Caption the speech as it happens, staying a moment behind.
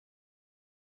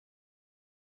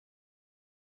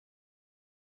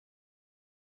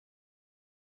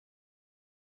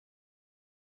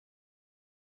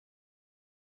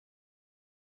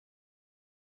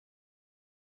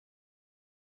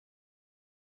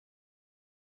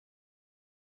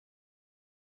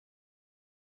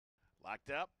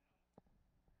Locked up.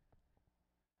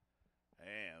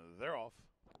 And they're off.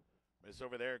 Miss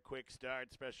over there, quick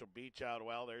start. Special Beach out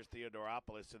well. There's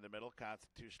Theodoropoulos in the middle.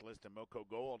 Constitutionalist and Moco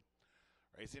Gold.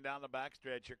 Racing down the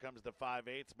backstretch. Here comes the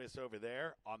 5/8. Miss over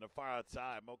there. On the far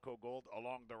outside, Moco Gold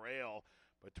along the rail.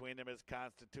 Between them is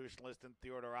Constitutionalist and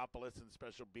Theodoropoulos, and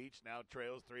Special Beach now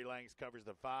trails 3 lengths, covers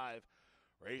the 5.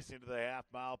 Racing to the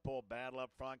half-mile pole. Battle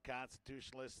up front.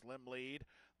 Constitutionalist, slim lead.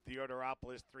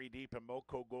 Theodoropoulos 3 deep, and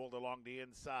Moco Gold along the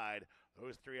inside.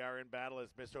 Those 3 are in battle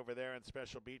as Miss over there and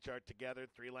Special Beach are together,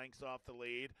 3 lengths off the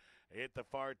lead. Hit the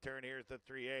far turn. Here's the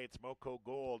 3/8. Moco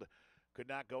Gold could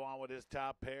not go on with his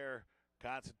top pair.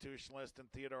 Constitutionalist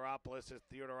and Theodoropoulos as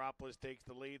Theodoropoulos takes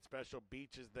the lead. Special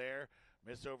Beach is there.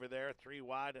 Miss over there, 3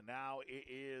 wide, and now it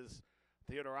is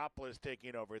Theodoropoulos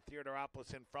taking over.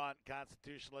 Theodoropoulos in front.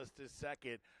 Constitutionalist is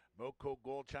second. Moco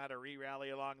Gold trying to re-rally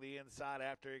along the inside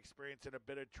after experiencing a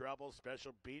bit of trouble.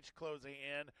 Special Beach closing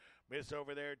in. Miss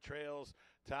over there trails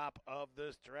top of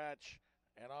the stretch.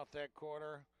 And off that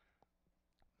corner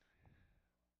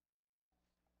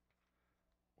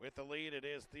with the lead, it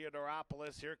is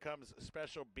Theodoropoulos. Here comes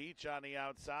Special Beach on the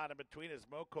outside. And between is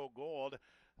Moco Gold.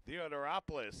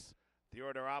 Theodoropoulos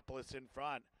in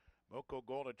front. Moco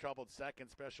Gold in troubled second.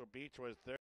 Special Beach was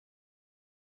third.